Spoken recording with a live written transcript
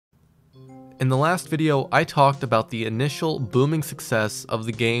In the last video, I talked about the initial booming success of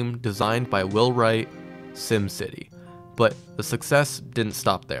the game designed by Will Wright, SimCity, but the success didn't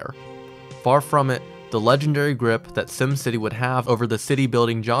stop there. Far from it, the legendary grip that SimCity would have over the city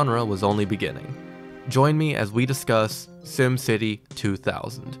building genre was only beginning. Join me as we discuss SimCity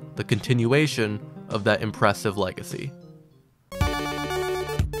 2000, the continuation of that impressive legacy.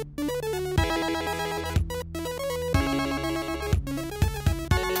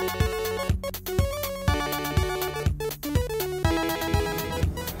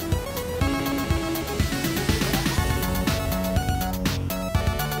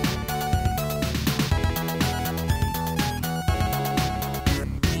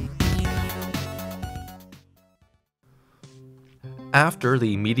 After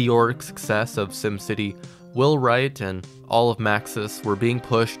the meteoric success of SimCity, Will Wright and all of Maxis were being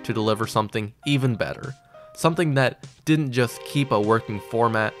pushed to deliver something even better. Something that didn't just keep a working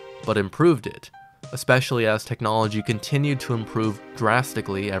format, but improved it, especially as technology continued to improve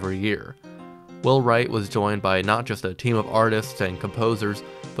drastically every year. Will Wright was joined by not just a team of artists and composers,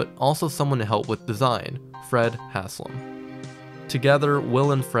 but also someone to help with design, Fred Haslam. Together,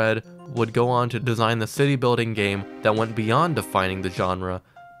 Will and Fred would go on to design the city building game that went beyond defining the genre,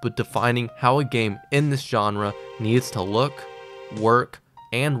 but defining how a game in this genre needs to look, work,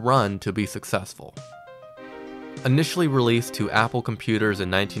 and run to be successful. Initially released to Apple computers in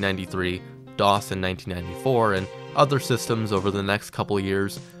 1993, DOS in 1994, and other systems over the next couple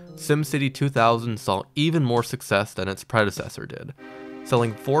years, SimCity 2000 saw even more success than its predecessor did,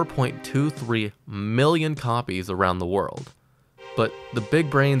 selling 4.23 million copies around the world. But the big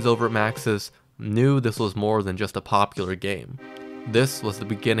brains over at Maxis knew this was more than just a popular game. This was the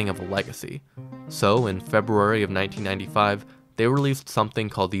beginning of a legacy. So in February of 1995, they released something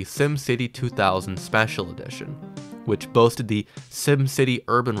called the SimCity 2000 Special Edition, which boasted the SimCity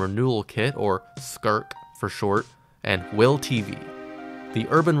Urban Renewal Kit, or SCURK for short, and Will TV. The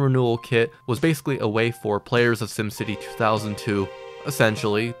Urban Renewal Kit was basically a way for players of SimCity 2000 to,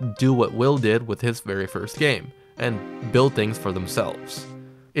 essentially, do what Will did with his very first game, and build things for themselves.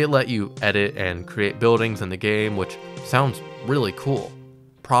 It let you edit and create buildings in the game, which sounds really cool.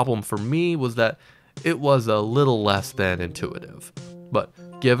 Problem for me was that it was a little less than intuitive, but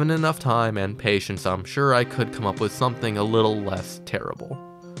given enough time and patience, I'm sure I could come up with something a little less terrible.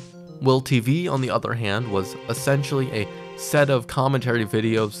 Will TV, on the other hand, was essentially a set of commentary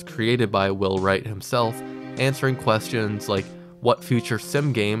videos created by Will Wright himself, answering questions like what future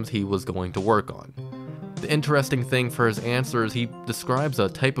sim games he was going to work on. The interesting thing for his answers, he describes a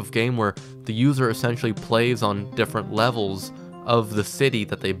type of game where the user essentially plays on different levels of the city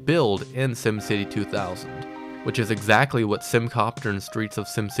that they build in SimCity 2000, which is exactly what SimCopter and Streets of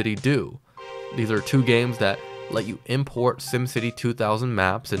SimCity do. These are two games that let you import SimCity 2000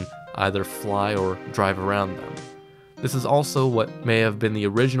 maps and either fly or drive around them. This is also what may have been the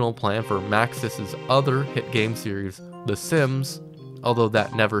original plan for Maxis' other hit game series, The Sims, although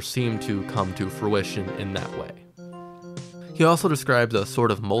that never seemed to come to fruition in that way. He also describes a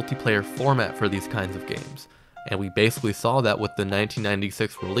sort of multiplayer format for these kinds of games, and we basically saw that with the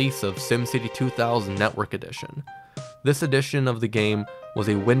 1996 release of SimCity 2000 Network Edition. This edition of the game was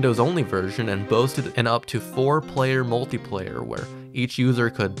a Windows-only version and boasted an up to 4-player multiplayer where each user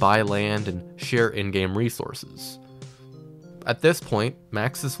could buy land and share in-game resources. At this point,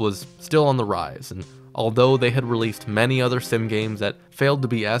 Maxis was still on the rise, and although they had released many other sim games that failed to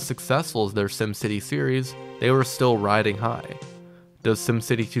be as successful as their SimCity series, they were still riding high. Does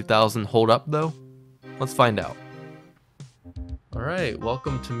SimCity 2000 hold up though? Let's find out. Alright,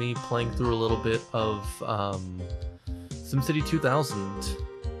 welcome to me playing through a little bit of SimCity 2000.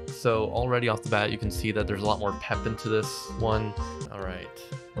 So already off the bat you can see that there's a lot more pep into this one. Alright,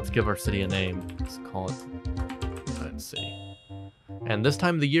 let's give our city a name. Let's call it United City. And this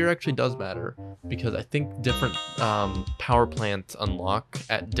time of the year actually does matter, because I think different power plants unlock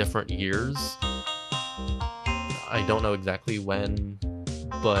at different years. I don't know exactly when,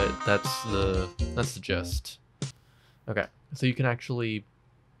 but that's the gist. Okay, so you can actually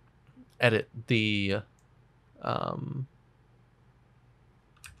edit the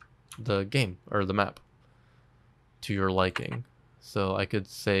game or the map to your liking. So I could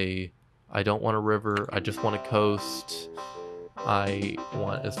say, I don't want a river, I just want a coast. I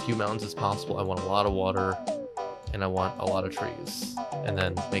want as few mountains as possible, I want a lot of water, and I want a lot of trees. And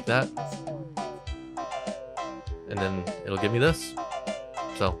then make that. And then it'll give me this.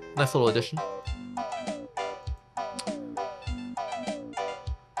 So, nice little addition.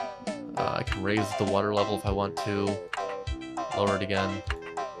 I can raise the water level if I want to. Lower it again.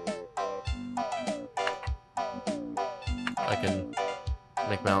 I can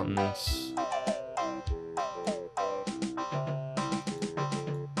make mountains.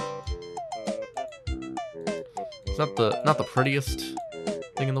 It's not the prettiest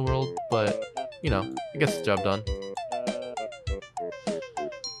thing in the world, but you know, it gets the job done.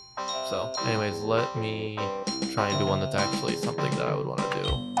 So, anyways, let me try and do one that's actually something that I would want to do.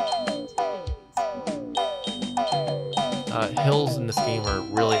 Hills in this game are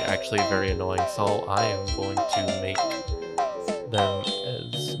really actually very annoying, so I am going to make them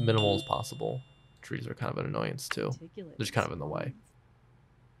as minimal as possible. Trees are kind of an annoyance too. They're just kind of in the way.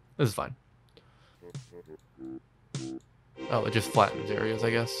 This is fine. Oh, it just flattens areas, I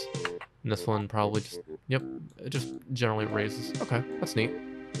guess. And this one probably just, yep, it just generally raises. Okay, that's neat.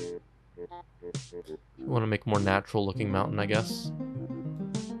 You want to make a more natural looking mountain, I guess.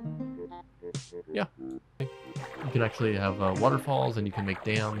 Yeah. You can actually have waterfalls, and you can make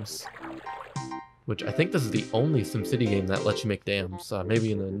dams. Which I think this is the only SimCity game that lets you make dams.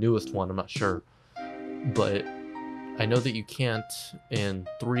 Maybe in the newest one, I'm not sure. But I know that you can't in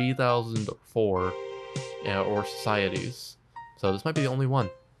 3004 or Societies. So this might be the only one.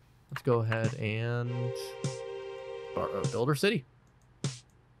 Let's go ahead and build our city.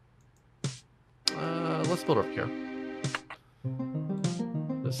 Let's build over here.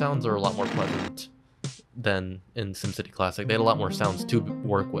 The sounds are a lot more pleasant than in SimCity Classic. They had a lot more sounds to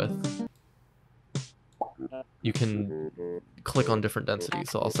work with. You can click on different densities,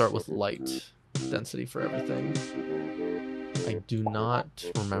 so I'll start with light density for everything. I do not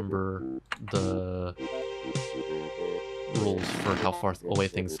remember the rules for how far away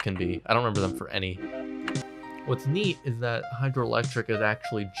things can be. I don't remember them for any. What's neat is that hydroelectric is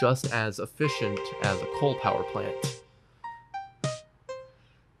actually just as efficient as a coal power plant,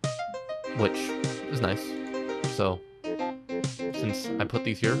 which is nice. So, since I put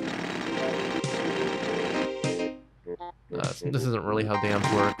these here, this isn't really how dams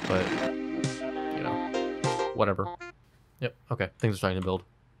work, but, you know, whatever. Yep, okay, things are starting to build.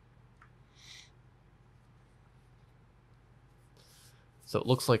 So it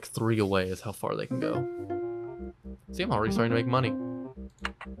looks like 3 away is how far they can go. See, I'm already starting to make money.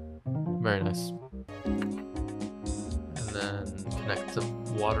 Very nice. And then connect to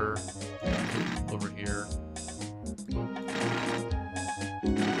water over here.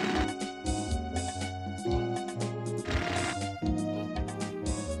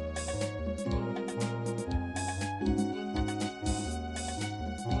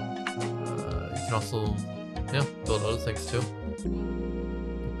 You can also, yeah, build other things too.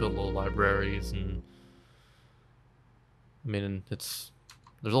 Build little libraries, and I mean, there's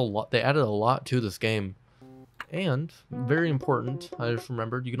a lot. They added a lot to this game, and very important, I just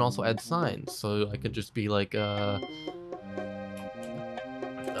remembered, you can also add signs. So I could just be like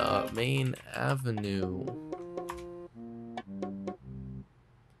main avenue.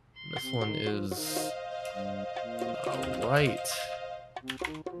 This one is right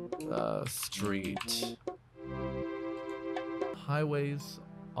street. Highways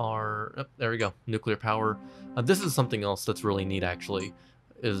are, oh, there we go, nuclear power. This is something else that's really neat, actually,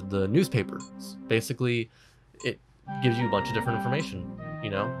 is the newspapers. Basically, it gives you a bunch of different information. You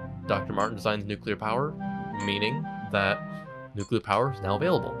know, Dr. Martin designs nuclear power, meaning that nuclear power is now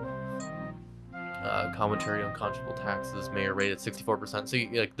available. Commentary on conscionable taxes, mayor rate at 64%. So,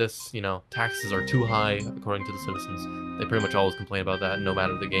 like this, you know, taxes are too high, according to the citizens. They pretty much always complain about that, no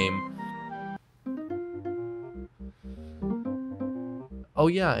matter the game. Oh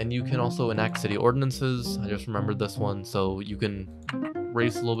yeah, and you can also enact city ordinances. I just remembered this one. So you can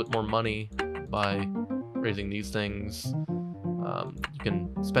raise a little bit more money by raising these things. You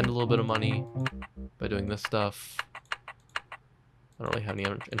can spend a little bit of money by doing this stuff. I don't really have any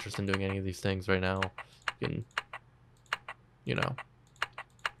interest in doing any of these things right now. You can, you know,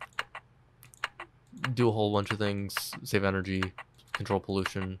 do a whole bunch of things, save energy, control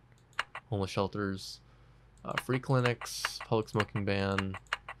pollution, homeless shelters, free clinics, public smoking ban.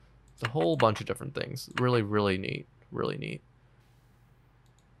 It's a whole bunch of different things. Really, really neat. Really neat.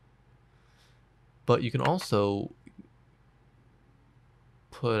 But you can also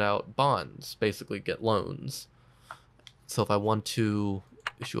put out bonds, basically get loans. So if I want to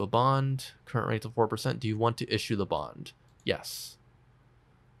issue a bond, current rate's of 4%, do you want to issue the bond? Yes.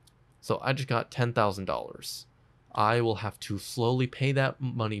 So I just got $10,000. I will have to slowly pay that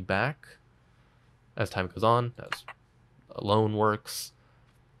money back as time goes on, as a loan works.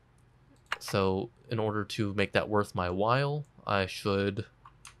 So in order to make that worth my while, I should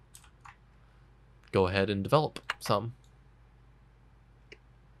go ahead and develop some.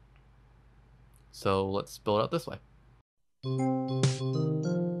 So let's build it out this way.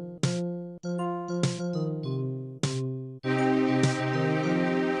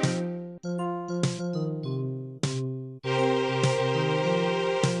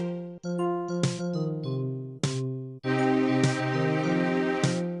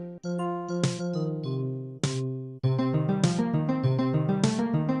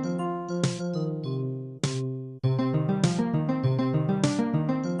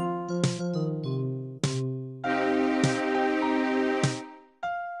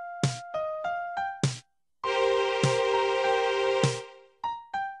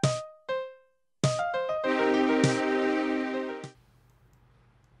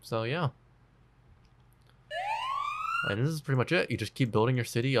 So yeah. And this is pretty much it. You just keep building your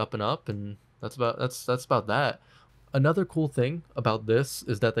city up, and that's about that. Another cool thing about this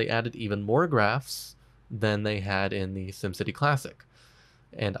is that they added even more graphs than they had in the SimCity Classic.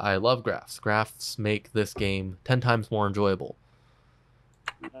 And I love graphs. Graphs make this game 10 times more enjoyable.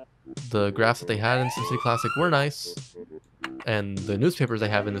 The graphs that they had in SimCity Classic were nice, and the newspapers they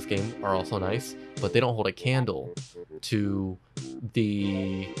have in this game are also nice, but they don't hold a candle to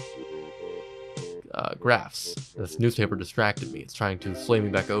the graphs. This newspaper distracted me. It's trying to sway me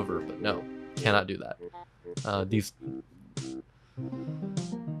back over, but no, cannot do that. These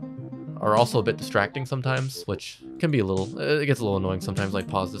are also a bit distracting sometimes, which can be it gets a little annoying sometimes. Like,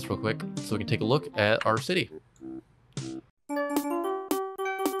 pause this real quick so we can take a look at our city.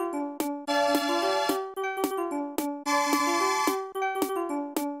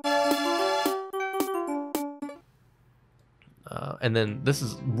 And then this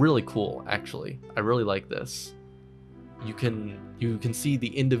is really cool, actually. I really like this. You can see the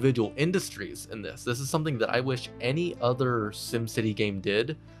individual industries in this. This is something that I wish any other SimCity game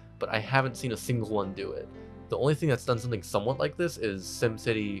did, but I haven't seen a single one do it. The only thing that's done something somewhat like this is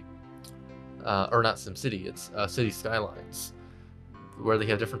SimCity, or not SimCity, it's City Skylines, where they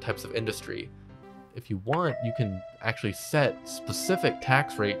have different types of industry. If you want, you can actually set specific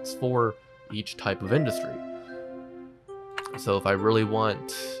tax rates for each type of industry. So if I really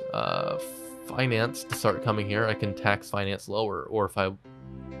want finance to start coming here, I can tax finance lower, or if I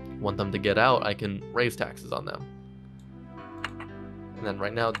want them to get out, I can raise taxes on them. And then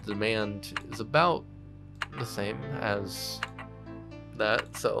right now the demand is about the same as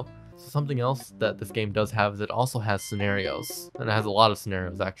that. So something else that this game does have is it also has scenarios, and it has a lot of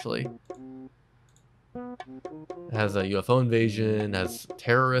scenarios actually. It has a UFO invasion, it has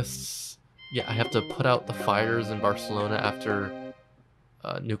terrorists. Yeah, I have to put out the fires in Barcelona after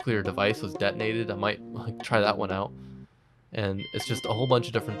a nuclear device was detonated. I might try that one out. And it's just a whole bunch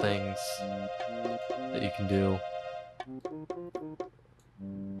of different things that you can do.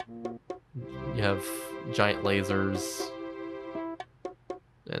 You have giant lasers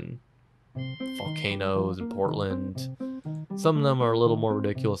and volcanoes in Portland. Some of them are a little more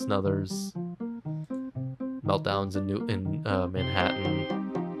ridiculous than others. Meltdowns in Manhattan.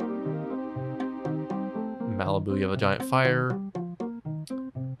 Malibu, you have a giant fire.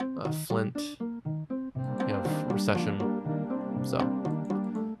 Flint, you have recession. So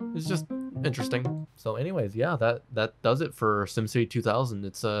it's just interesting. So anyways, yeah, that does it for SimCity 2000.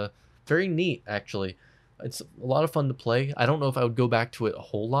 It's very neat, actually. It's a lot of fun to play. I don't know if I would go back to it a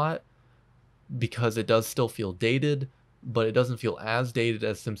whole lot, because it does still feel dated, but it doesn't feel as dated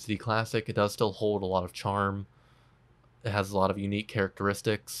as SimCity Classic. It does still hold a lot of charm. It has a lot of unique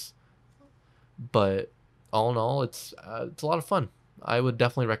characteristics, but all in all, it's a lot of fun. I would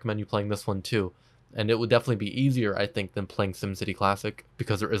definitely recommend you playing this one too. And it would definitely be easier, I think, than playing SimCity Classic,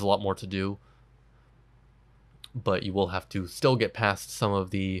 because there is a lot more to do. But you will have to still get past some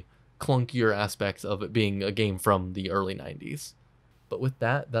of the clunkier aspects of it being a game from the early 90s. But with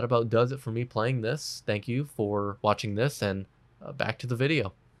that about does it for me playing this. Thank you for watching this, and back to the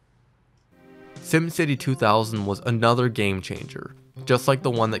video. SimCity 2000 was another game changer, just like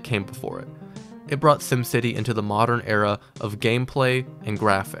the one that came before it. It brought SimCity into the modern era of gameplay and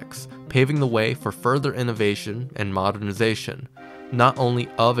graphics, paving the way for further innovation and modernization, not only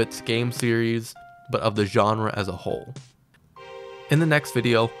of its game series, but of the genre as a whole. In the next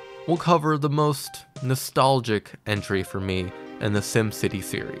video, we'll cover the most nostalgic entry for me in the SimCity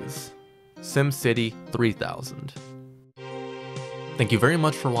series, SimCity 3000. Thank you very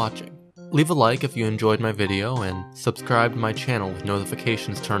much for watching. Leave a like if you enjoyed my video, and subscribe to my channel with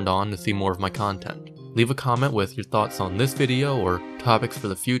notifications turned on to see more of my content. Leave a comment with your thoughts on this video or topics for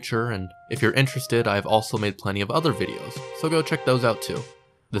the future, and if you're interested, I've also made plenty of other videos, so go check those out too.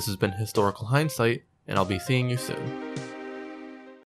 This has been Historical Hindsight, and I'll be seeing you soon.